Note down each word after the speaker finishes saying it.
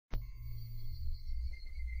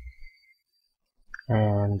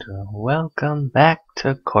And welcome back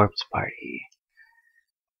to Corpse Party.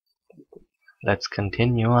 Let's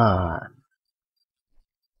continue on.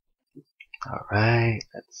 Alright,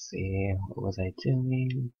 let's see, what was I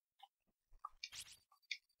doing?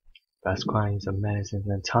 Vast quantities of medicines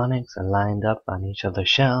and tonics are lined up on each of the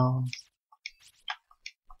shelves.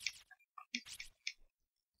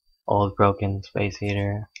 Old broken space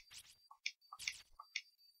heater.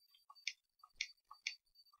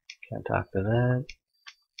 Can't talk to that.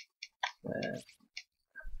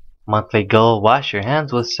 Monthly goal, wash your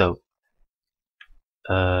hands with soap.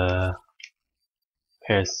 Pair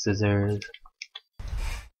of scissors.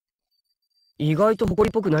 意外と埃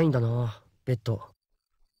っぽくないんだな、ベッド。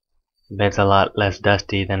 Bed's a lot less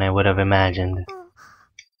dusty than I would have imagined.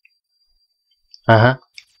 Uh-huh.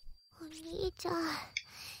 お兄ちゃん、疲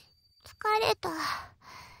れた。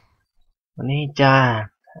お兄ち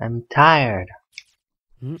ゃん, I'm tired.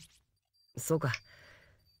 ん?そうか。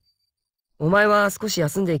お前は少し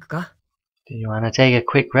休んでいくか? Do you want to take a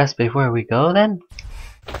quick rest before we go then? お兄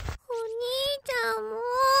ちゃん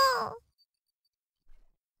も。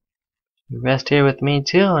 You rest here with me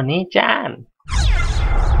too, お兄ちゃん.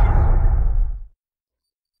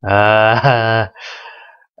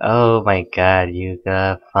 Oh my god,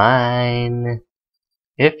 Yuka, fine.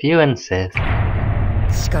 If you insist.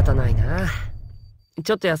 仕方ないな。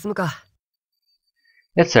ちょっと休むか。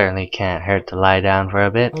 It certainly can't hurt to lie down for a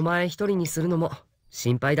bit. お前一人にするのも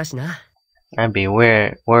心配だしな。 I'd be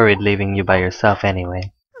worried leaving you by yourself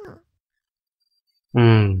anyway.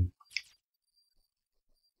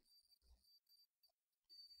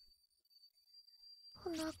 お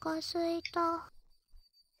腹すいた。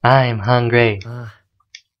 I'm hungry. ああ、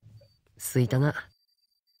空いたな。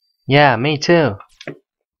 Yeah, me too.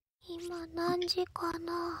 今何時か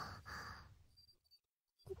な。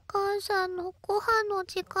お母さんのご飯の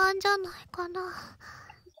時間じゃないかな。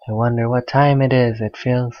 I wonder what time it is.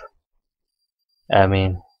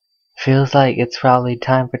 Feels like it's probably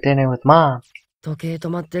time for dinner with Mom. 時計止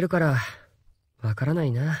まってるからわからな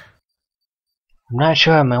いな。 I'm not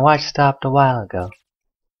sure, my watch stopped a while ago.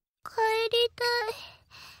 帰りた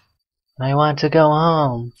い。 I want to go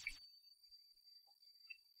home.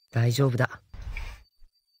 大丈夫だ。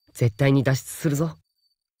絶対に脱出するぞ。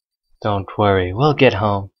 Don't worry, we'll get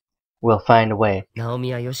home. We'll find a way. ナオミ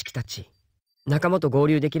やヨシキたち、仲間と合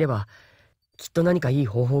流できれば、きっと何かいい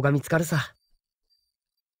方法が見つかるさ。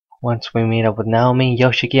 Once we meet up with Naomi,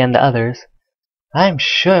 Yoshiki, and the others, I'm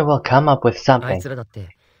sure we'll come up with あい something. つらだっ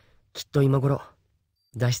て、きっと今頃、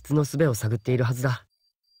脱出の術を探っているはずだ。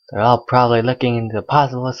 They're all probably looking into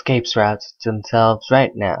possible escape routes themselves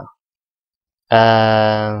right now.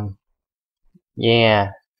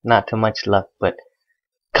 Yeah, not too much luck, but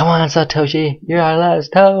come on, Satoshi, you're our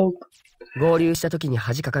last hope. 合流した時に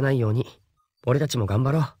恥かかないように、俺たちも頑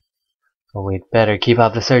張ろう。 Well, we'd better keep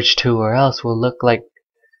up the search too, or else we'll look like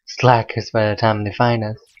slackers by the time they find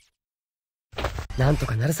us. なんと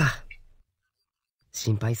かなるさ。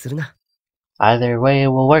心配するな。 Either way, it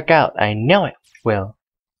will work out. I know it will.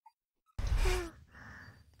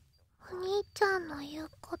 お兄ちゃんの言う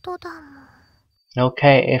ことだもん。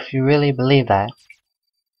 Okay, if you really believe that.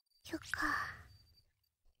 ゆか、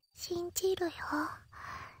信じるよ。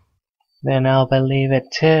 Then I'll believe it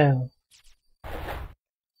too.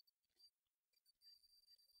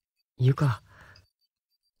 ゆか、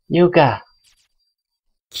 Yuka.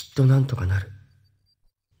 きっとなんとかなる。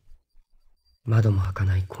窓も開か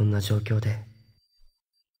ないこんな状況で。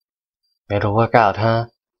 It'll work out, huh?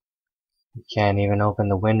 You can't even open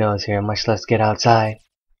the windows here, much less get outside.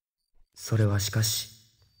 それはしかし、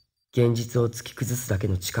現実を突き崩すだけ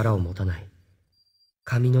の力を持たない。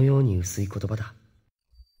紙のように薄い言葉だ。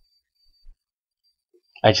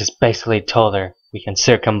 I just basically told her we can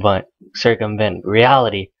circumvent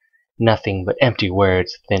reality. Nothing but empty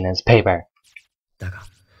words, thin as paper. だが、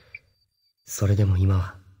それでも今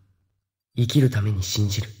は、生きるために信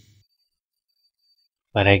じる。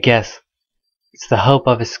 But I guess it's the hope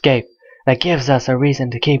of escape that gives us a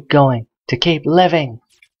reason to keep going, to keep living.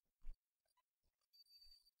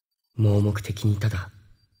 盲目的にただ、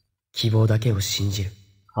希望だけを信じる。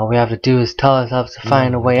 All we have to do is tell ourselves to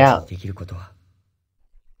find a way 今の俺たち out にできることは、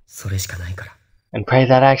それしかないから。 and pray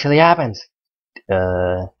that actually happens.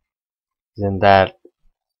 Isn't that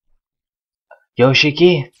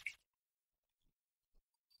Yoshiki?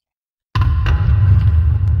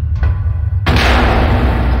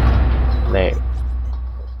 There.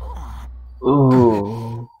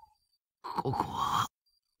 Ooh.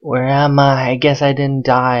 Where am I? I guess I didn't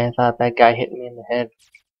die. I thought that guy hit me in the head.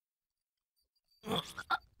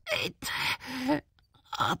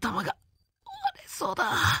 頭が割れそうだ。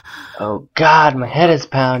Oh god, my head is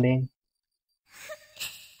pounding.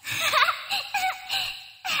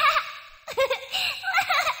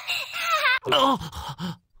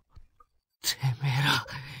 てめえら、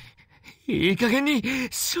いい加減に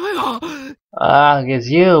しろよ。Ah, it's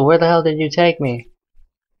you. Where the hell did you take me?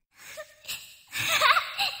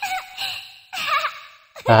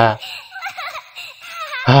 Ha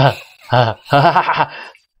ha ha ha.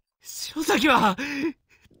 篠崎は、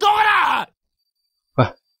どこだ。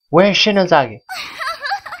 Where's Shinozaki?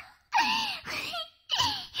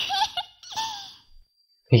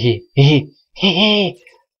 Hee hee hee hee.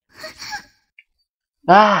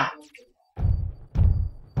 Ah!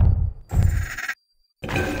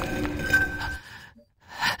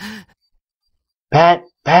 Pat,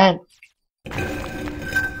 Pat.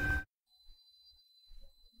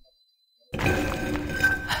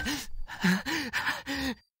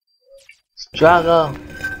 Struggle.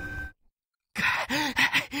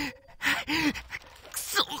 く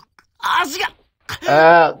そ、足が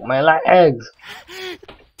My legs.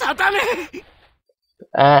 立たねえ。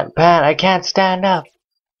 Pat, I can't stand up.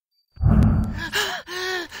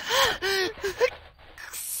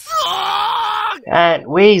 くそー。 And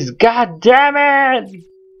wheeze, god damn it!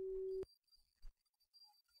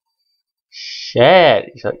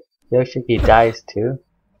 Shit. So Yoshiki dies too.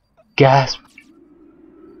 Gasp.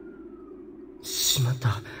 しまっ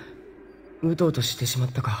た。うとうとしてしま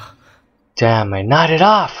ったか。 Damn, I nodded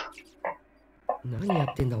off. 何や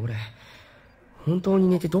ってんだ俺。本当に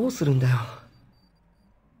寝てどうするんだよ。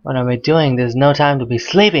 What am I doing? There's no time to be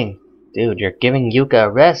sleeping. Dude, you're giving Yuka a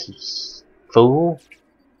rest, you fool.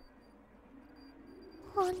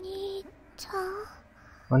 お兄ちゃん。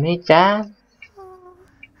 Oni-chan?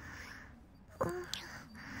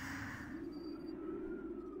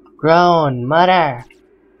 Grown, mother.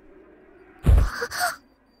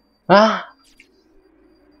 Ah!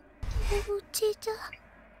 うちじゃ。は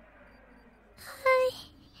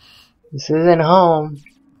い。 This isn't home.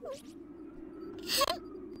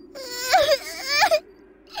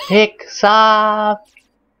 Hick, sob.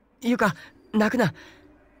 ゆか、泣くな。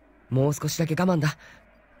もう少しだけ我慢だ。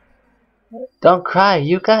 Don't cry,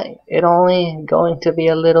 Yuka. It's only going to be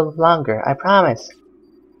a little longer, I promise.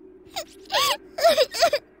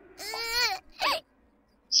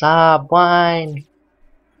 Sob, whine.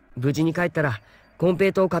 無事に帰ったら、コンペ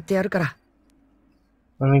イトを買ってやるから。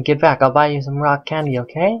 When we get back, I'll buy you some rock candy,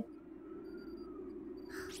 okay?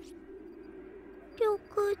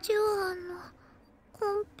 緑樹庵のコ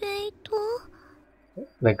ンペイト。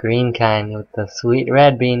 The green kind with the sweet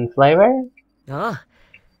red bean flavor? ああ。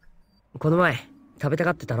この前、食べた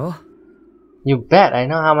がってたろ。 You bet, I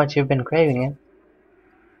know how much you've been craving it.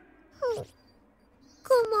 我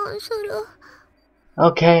慢する。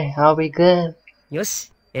 Okay, I'll be good. よ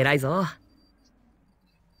し、偉いぞ。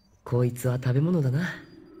こいつは食べ物だな。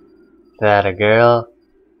 That a girl?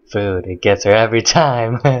 Food, it gets her every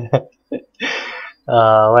time.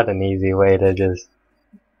 Oh, what an easy way to just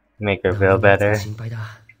make her feel better. 心配だ。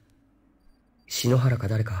篠原か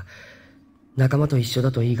誰か、仲間と一緒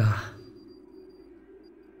だといいが。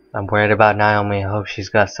 I'm worried about Naomi. I hope she's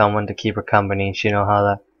got someone to keep her company,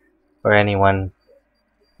 Shinohara. Or anyone.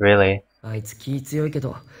 Really. あいつ気強いけ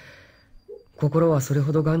ど、心はそれ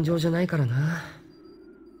ほど頑丈じゃないからな。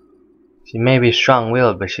 She may be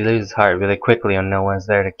strong-willed, but she loses heart really quickly when no one's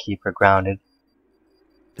there to keep her grounded.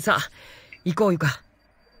 さあ、行こうゆか。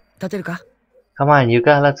立てるか？ Come on,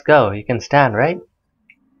 Yuka, let's go. You can stand, right?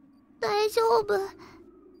 大丈夫。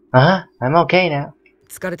 Uh-huh, I'm okay now.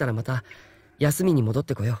 疲れたらまた休みに戻っ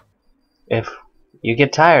てこよう。 If you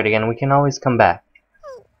get tired again, we can always come back.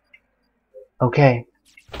 Okay.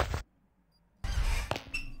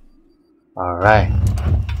 Alright.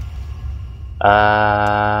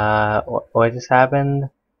 What just happened?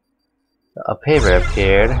 A paper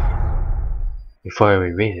appeared. Before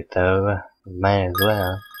we read it though, we might as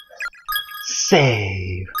well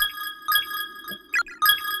save.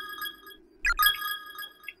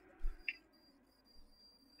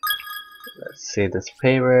 Let's see this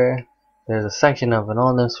paper. There's a section of an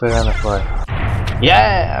old newspaper on the floor.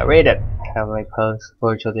 Yeah! Read it! Heavenly Post.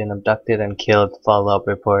 4 children abducted and killed. Follow-up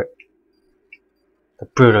report. The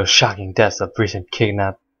brutal, shocking deaths of recent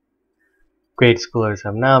kidnapped grade schoolers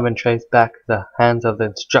have now been traced back to the hands of the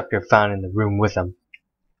instructor found in the room with them.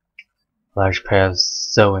 A large pair of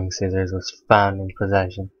sewing scissors was found in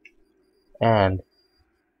possession, and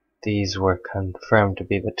these were confirmed to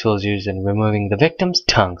be the tools used in removing the victim's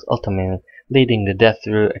tongues, ultimately leading to death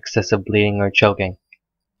through excessive bleeding or choking.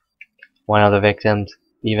 One of the victims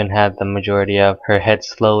even had the majority of her head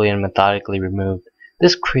slowly and methodically removed.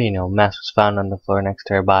 This cranial mass was found on the floor next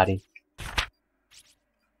to her body.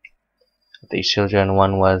 these children.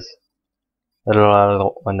 One was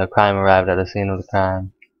when the crime arrived at the scene of the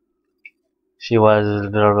crime. She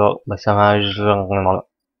was but somehow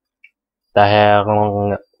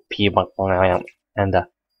and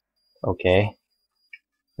okay.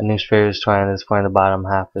 The newspaper is trying to display the bottom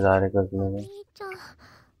half of the article.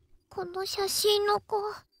 この写真の子。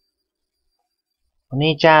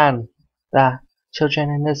Oni-chan, the children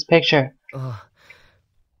in this picture. ああ。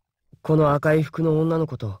この赤い服の女の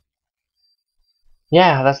子と。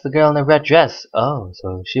Yeah, that's the girl in the red dress. Oh,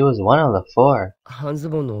 so she was one of the 4. 半ズ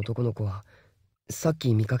ボンの男の子は、さっ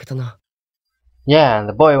き見かけたな。Yeah, and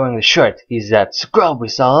the boy wearing the shirt. He's that scrub we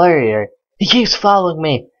saw earlier. He keeps following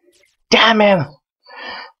me. Damn him!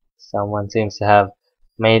 Someone seems to have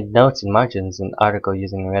made notes and margins in the article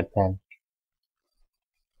using a red pen.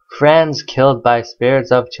 Friends killed by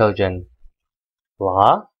spirits of children.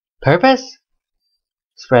 Law? Purpose?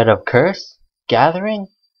 Spread of curse? Gathering?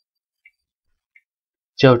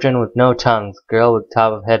 Children with no tongues. Girl with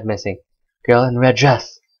top of head missing. Girl in red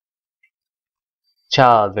dress.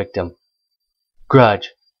 Child victim.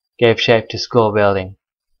 Grudge. Gave shape to school building.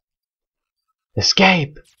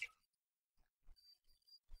 Escape!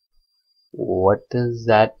 What does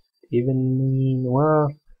that even mean?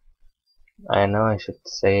 Well, I know I should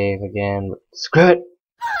save again, but screw it!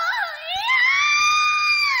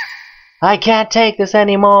 I can't take this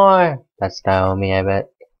anymore! That's Naomi, I bet.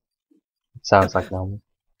 It sounds like Naomi.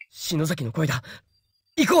 篠崎の声だ。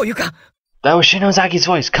行こう、ゆか。 That was Shinozaki's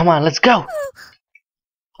voice. Come on, let's go!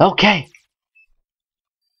 Okay!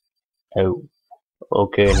 Oh.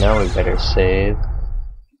 Okay, now we better save.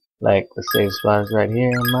 Like, the save spot is right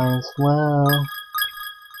here, might as well.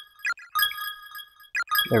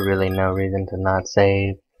 There's really no reason to not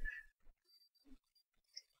save.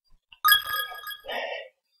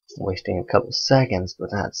 Wasting a couple seconds,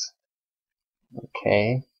 but that's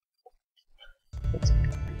okay.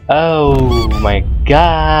 Oh my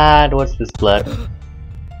god, what's this blood?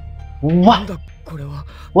 What?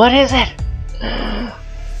 What is it?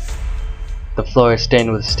 The floor is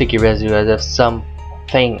stained with sticky residue as if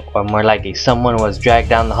something, or more likely someone, was dragged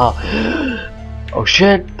down the hall. Oh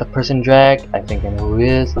shit, the person dragged, I think I know who he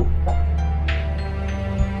is.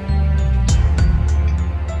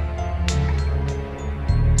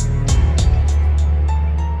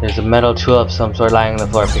 There's a metal tool of some sort lying on the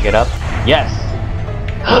floor. Pick it up. Yes!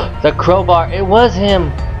 The crowbar! It was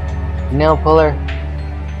him! Nail puller.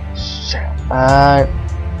 I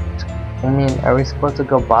mean, are we supposed to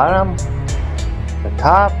go bottom? The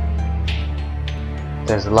top?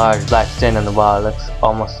 There's a large black stain on the wall. It looks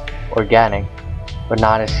almost organic, but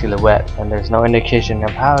not a silhouette, and there's no indication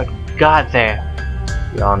of how it got there.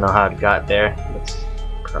 We all know how it got there. It's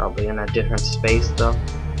probably in a different space though.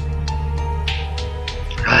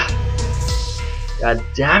 God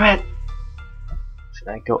damn it! Should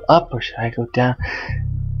I go up or should I go down?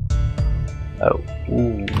 Oh,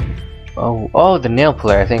 ooh. Oh, the nail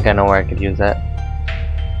puller. I think I know where I could use that.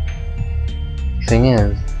 Thing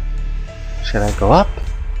is, should I go up?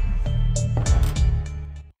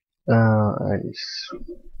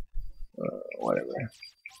 Whatever.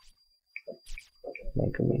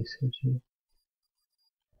 Make a message.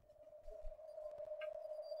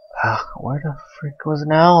 Where the frick was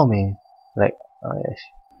Naomi? Like, oh yeah,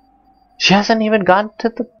 she hasn't even gone to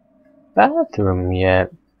the bathroom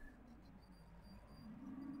yet.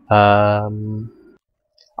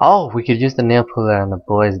 Oh, we could use the nail puller in the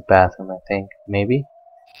boys' bathroom, I think. Maybe?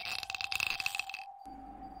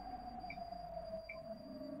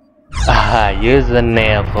 Use the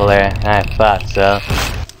nail puller. I thought so.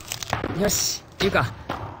 Yosh, Yuka.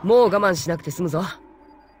 もう我慢しなくて済むぞ。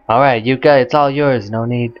 Alright, Yuka, it's all yours. No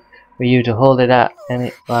need for you to hold it out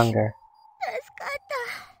any longer.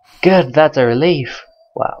 Good, that's a relief.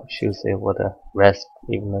 Wow, she was able to rest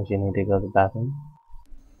even though she needed to go to the bathroom.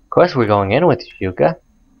 Of course we're going in with you, Yuka.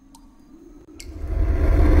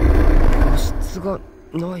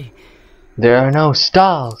 There are no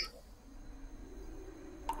stalls.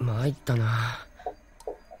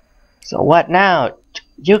 So what now?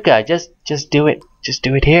 Yuka, just do it. Just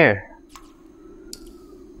do it here.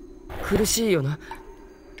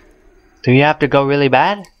 Do you have to go really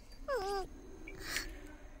bad?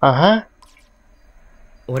 Uh-huh.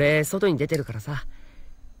 俺、外に出てるからさ。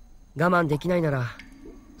我慢できないなら、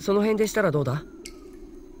その辺でしたらどうだ?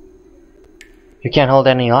 You can't hold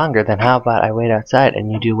any longer, then how about I wait outside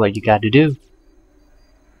and you do what you gotta do?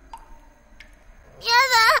 や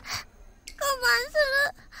だ。我慢す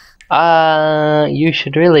る。You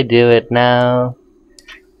should really do it now.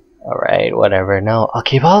 Alright, whatever. No, I'll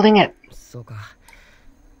keep holding it. そうか。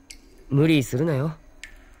無理するなよ。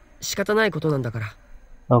仕方ないことなんだから。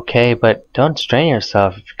Okay, but don't strain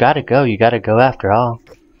yourself. If you gotta go after all.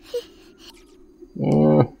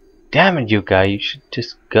 Damn it, Yuka, you should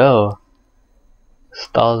just go.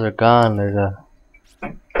 Stalls are gone. There's a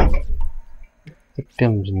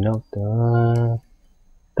victim's note.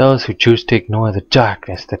 Those who choose to ignore the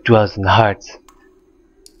darkness that dwells in the hearts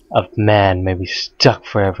of man may be stuck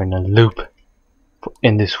forever in a loop. For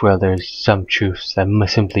in this world there is some truths that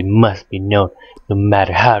simply must be known, no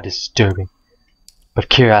matter how disturbing. But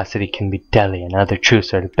curiosity can be deadly, and other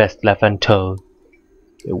truths are best left untold.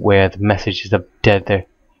 Beware the messages of death, there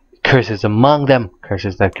curses among them,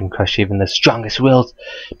 curses that can crush even the strongest wills,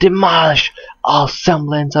 demolish all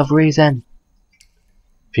semblance of reason.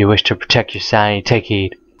 If you wish to protect your sanity, take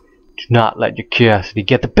heed. Do not let your curiosity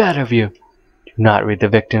get the better of you. Do not read the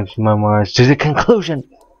victim's memoirs to the conclusion.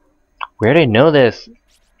 Where do they know this?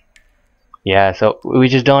 Yeah, so we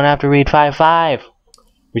just don't have to read 5-5.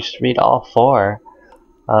 We just read all 4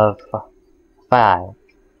 of 5.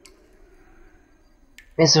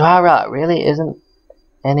 Misuhara really isn't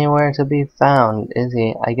anywhere to be found, is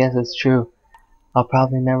he? I guess it's true. I'll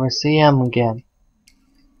probably never see him again.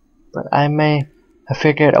 But I may have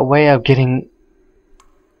figured a way of getting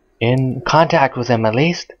in contact with him at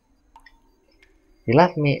least. He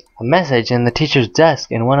left me a message in the teacher's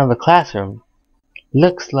desk in one of the classrooms.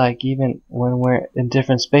 Looks like even when we're in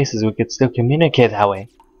different spaces we could still communicate that way.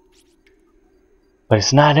 But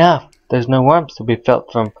it's not enough. There's no warmth to be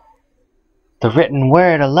felt from the written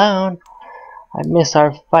word alone. I miss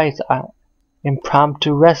our fights, our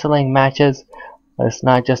impromptu wrestling matches, but it's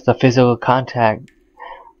not just the physical contact.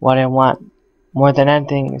 What I want more than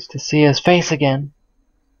anything is to see his face again.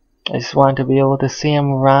 I just want to be able to see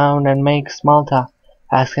him around and make small talk,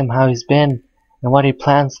 ask him how he's been and what he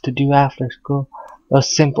plans to do after school.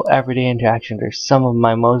 Those simple everyday interactions are some of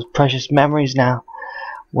my most precious memories now.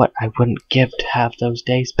 What I wouldn't give to have those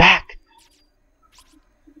days back.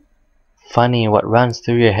 Funny what runs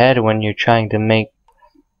through your head when you're trying to make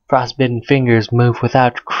frostbitten fingers move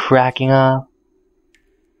without cracking off.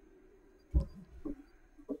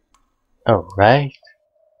 Alright.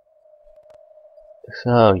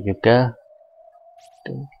 So, Yuka.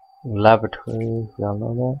 The laboratory, y'all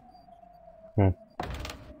know that?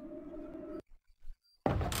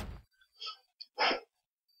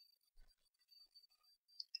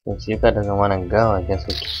 Since Yuka doesn't want to go, I guess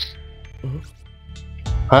we...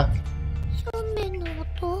 Huh?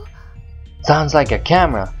 Sounds like a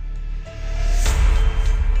camera.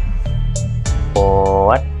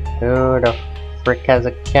 What? Who the frick has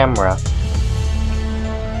a camera?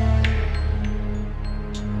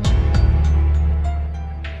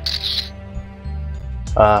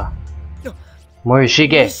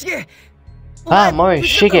 Morishige. Ah,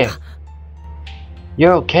 Morishige.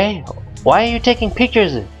 You're okay? Why are you taking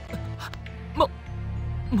pictures?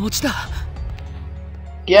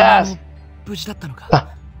 Yes!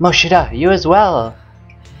 Moshida, you as well.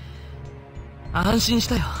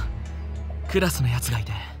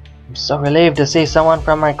 I'm so relieved to see someone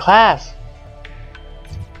from my class.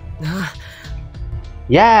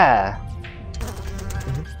 Yeah.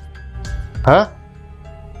 Huh?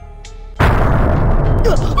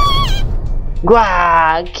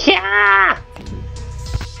 Gwa! Kya!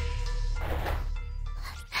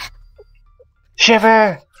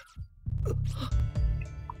 Shiver!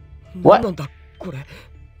 What?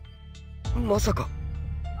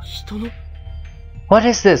 What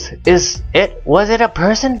is this? Was it a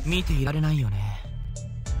person?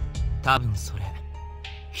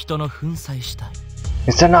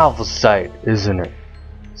 It's a novel sight, isn't it?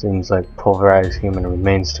 Seems like pulverized human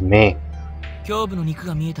remains to me.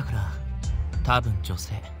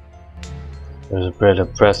 There's a bit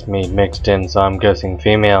of breast meat mixed in, so I'm guessing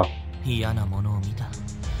female.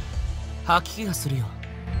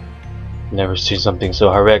 Never see something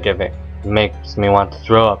so horrific. It makes me want to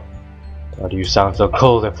throw up. Why do you sound so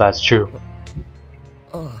cold if that's true?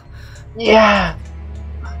 Yeah!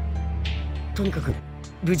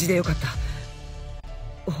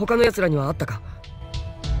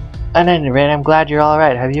 At any rate, I'm glad you're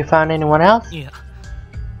alright. Have you found anyone else?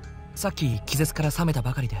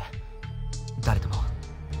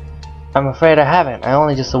 I'm afraid I haven't. I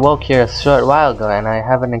only just awoke here a short while ago and I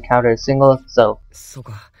haven't encountered a single soul.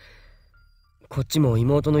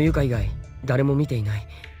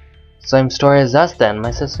 Same story as us then.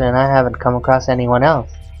 My sister and I haven't come across anyone else.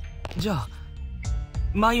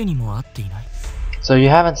 So you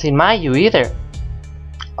haven't seen Mayu either?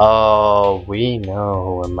 Oh, we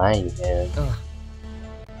know who Mayu is.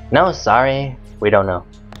 No, sorry. We don't know.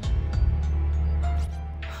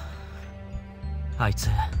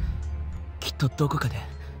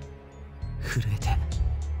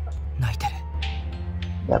 泣いてる。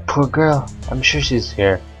 That poor girl. I'm sure she's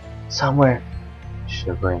here. Somewhere.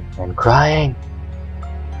 Shivering and crying.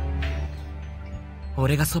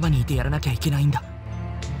 俺がそばにいてやらなきゃいけないんだ。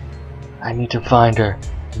 I need to find her.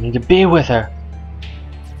 I need to be with her.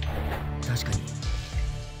 確かに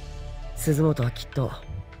鈴本はきっと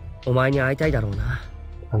お前に会いたいだろうな。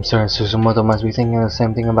 I'm certain Suzumoto must be thinking the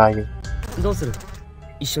same thing about you. どうする？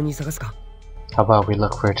一緒に探すか？ How about we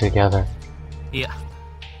look for her together? いや、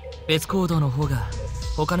別行動の方が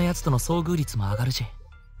他のやつとの遭遇率も上がるし。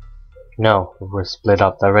 No, if we're split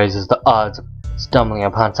up, that raises the odds of stumbling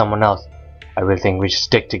upon someone else. I really think we should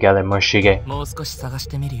stick together, Morishige. もう少し探し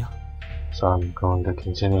てみるよ。 So I'm going to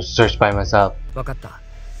continue to search by myself. わかった。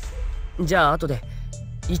じゃあ後で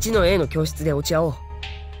1の A の教室で落ち合おう。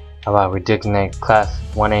 How about we designate Class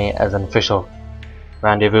 1A as an official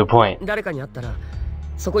rendezvous point? 誰かに会ったら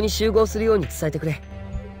そこに集合するように伝えてくれ。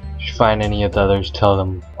 If you find any of the others, tell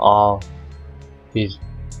them all be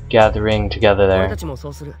gathering together 俺 there. たちもそ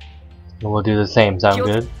うする。 And we'll do the same. Sound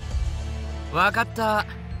good? わかった。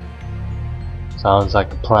 Sounds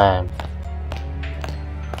like a plan.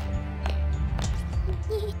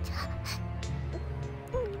 兄ちゃ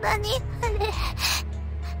ん、何あれ、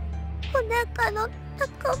お腹の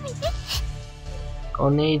中身。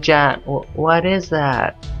 Oni-chan, what is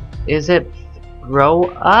that? Is it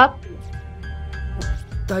throw up?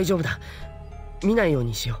 大丈夫だ。見ないよう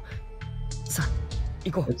にしよう。さあ、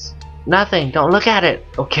行こう。 It's nothing. Don't look at it.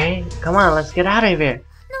 Okay? Come on, let's get out of here. あの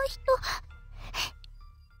人、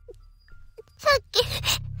さっき、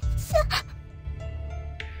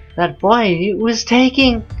That boy, he was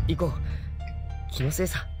taking. 行こう。気のせい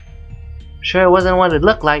さ。 Sure, it wasn't what it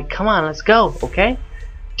looked like. Come on, let's go, okay?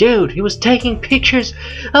 Dude, he was taking pictures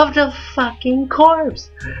of the fucking corpse.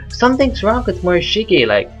 Something's wrong with Morishige.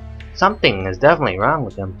 Like, something is definitely wrong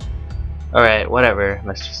with him. Alright, whatever.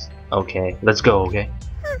 Let's just... Okay, let's go, okay?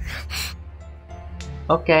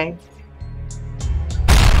 Okay.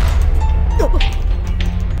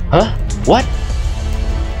 Huh? What?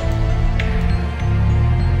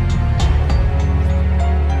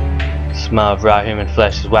 The smell of raw human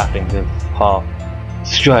flesh is wafting through the hall.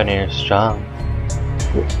 Extraordinary strong.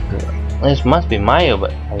 This must be Mayo,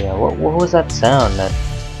 but yeah, what was that sound? That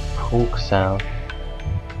poke sound?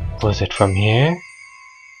 Was it from here?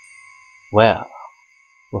 Well,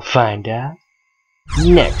 we'll find out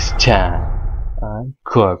next time on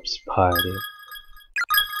Corpse Party.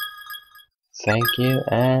 Thank you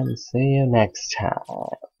and see you next time.